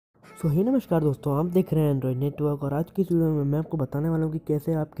हे नमस्कार दोस्तों, आप देख रहे हैं एंड्रॉइड नेटवर्क। और आज की इस वीडियो में मैं आपको बताने वाला हूं कि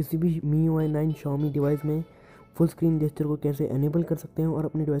कैसे आप किसी भी MIUI 9 Xiaomi डिवाइस में फुल स्क्रीन जेस्चर को कैसे एनेबल कर सकते हैं और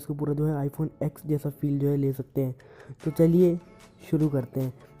अपने डिवाइस को पूरा iPhone X जैसा फील ले सकते हैं। तो चलिए शुरू करते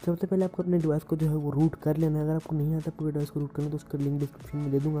हैं। सबसे पहले आपको अपने डिवाइस को वो रूट कर लेना है। अगर आपको नहीं आता पूरे डिवाइस को रूट करना तो उसका लिंक डिस्क्रिप्शन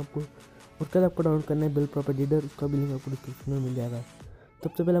में दे दूँगा आपको। उसके बाद आपको डाउनलोड करना है बिल्ड प्रॉपर एडिटर, उसका भी लिंक आपको डिस्क्रिप्शन में मिल जाएगा।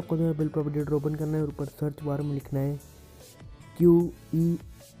 सबसे पहले आपको बिल्ड प्रॉपर एडिटर ओपन करना है और ऊपर सर्च बार में लिखना है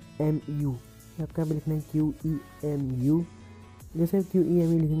QEMU। आपका यहाँ पे लिखना है QEMU। जैसे आप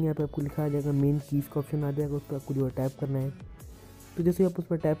QEMU लिखेंगे यहाँ पे आपको लिखा आ जाएगा मेन कीज़ का ऑप्शन आ जाएगा, उस पर आपको टैप करना है। तो जैसे आप उस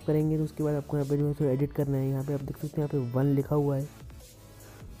पर टैप करेंगे तो उसके बाद आपको यहाँ पे सो एडिट करना है। यहाँ पे आप देख सकते हैं यहाँ पे 1 लिखा हुआ है,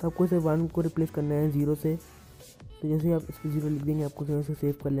 तो आपको इसे 1 को रिप्लेस करना है 0 से। तो जैसे आप इस पर 0 लिख देंगे आपको इसे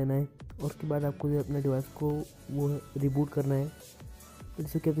सेव कर लेना है और उसके बाद आपको अपने डिवाइस को वो रिबूट करना है। तो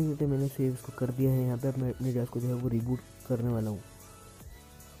जैसे क्या देख सकते हैं मैंने सेव इसको कर दिया है। यहाँ पे अपने डिवाइस को वो रिबूट करने वाला हूँ।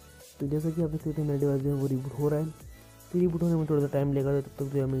 तो जैसा कि आप देख सकते हैं मेरा डिवाइस वो रिबूट हो रहा है। तो रिबूट होने में थोड़ा सा टाइम लगेगा, तो तब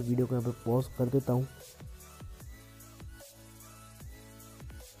तक मैं वीडियो को यहाँ पे पॉज कर देता हूँ।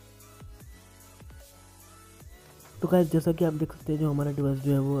 तो गाइस जैसा कि आप देख सकते हैं हमारा डिवाइस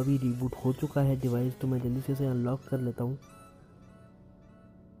वो अभी रिबूट हो चुका है डिवाइस। तो मैं जल्दी से इसे अनलॉक कर लेता हूँ।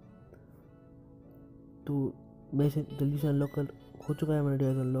 तो मैं इसे जल्दी से अनलॉक कर हो चुका है हमारा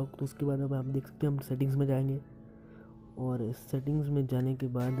डिवाइस अनलॉक। तो उसके बाद अब आप देख सकते हैं हम सेटिंग्स में जाएंगे और सेटिंग्स में जाने के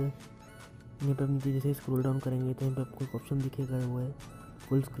बाद यहाँ पर नीचे जैसे स्क्रॉल डाउन करेंगे तो यहाँ पर आपको एक ऑप्शन दिखेगा, वो है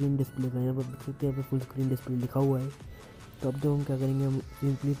फुल स्क्रीन डिस्प्ले का। यहाँ पर देख सकते हैं यहाँ पे फुल स्क्रीन डिस्प्ले लिखा हुआ है। तो अब जो हम क्या करेंगे, हम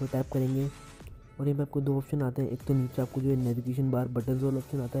सिंपली पर टैप करेंगे और यहाँ पे आपको 2 ऑप्शन आते हैं। एक तो नीचे आपको नेविगेशन बार बटन्स वाला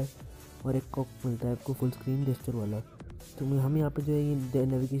ऑप्शन आता है और एक को मिलता है आपको फुल स्क्रीन जेस्चर वाला। तो हम यहाँ पे ये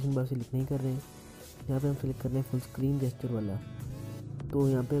नेविगेशन बार से क्लिक नहीं कर रहे हैं, यहाँ पे हम सेलेक्ट कर रहे हैं फुल स्क्रीन जेस्चर वाला। तो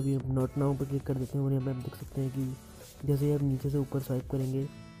यहाँ पे अभी नॉट नाउ पर क्लिक कर देते हैं और यहाँ पे आप देख सकते हैं कि जैसे आप नीचे से ऊपर स्वाइप करेंगे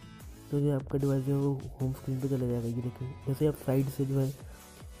तो आपका डिवाइस वो होम स्क्रीन पे चला जाएगा। ये देखिए जैसे आप साइड से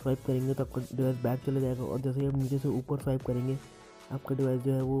स्वाइप करेंगे तो आपका डिवाइस बैक चला जाएगा और जैसे आप नीचे से ऊपर स्वाइप करेंगे आपका डिवाइस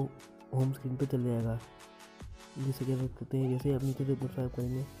वो होम स्क्रीन पे चला जाएगा। जैसे क्या कहते हैं, जैसे आप नीचे से ऊपर स्वाइप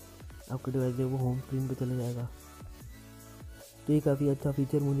करेंगे आपका डिवाइस वो होम स्क्रीन पे चला जाएगा। तो ये काफ़ी अच्छा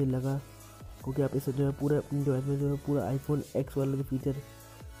फीचर मुझे लगा, क्योंकि आप इसे पूरा अपनी डिवाइस में पूरा iPhone X वाला जो फीचर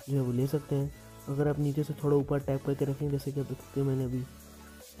वो ले सकते हैं। अगर आप नीचे से थोड़ा ऊपर टैप करके रखेंगे जैसे कि आप देख सकते हैं मैंने अभी,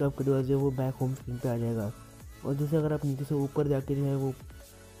 तो आपका डिवाइस वो बैक होम स्क्रीन पे आ जाएगा। और जैसे अगर आप नीचे से ऊपर जाके वो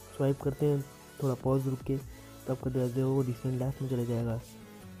स्वाइप करते हैं थोड़ा पॉज रुक के, तो आपका डिवाइस वो डिस्टेंट डैश में चला जाएगा।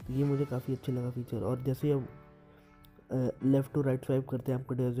 तो ये मुझे काफ़ी अच्छा लगा फीचर। और जैसे आप लेफ़्ट टू राइट स्वाइप करते हैं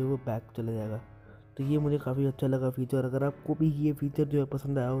आपका डिवाइस वो बैक चला जाएगा। तो ये मुझे काफ़ी अच्छा लगा फीचर। अगर आपको भी ये फीचर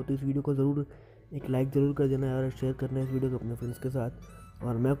पसंद आया हो तो इस वीडियो को ज़रूर एक लाइक ज़रूर कर देना और शेयर करना है इस वीडियो को अपने फ्रेंड्स के साथ।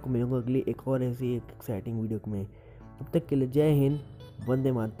 और मैं आपको मिलूँगा अगली एक और ऐसी एक एक्साइटिंग वीडियो में। तब तक के लिए जय हिंद,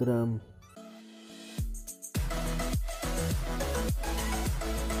 वंदे मातरम।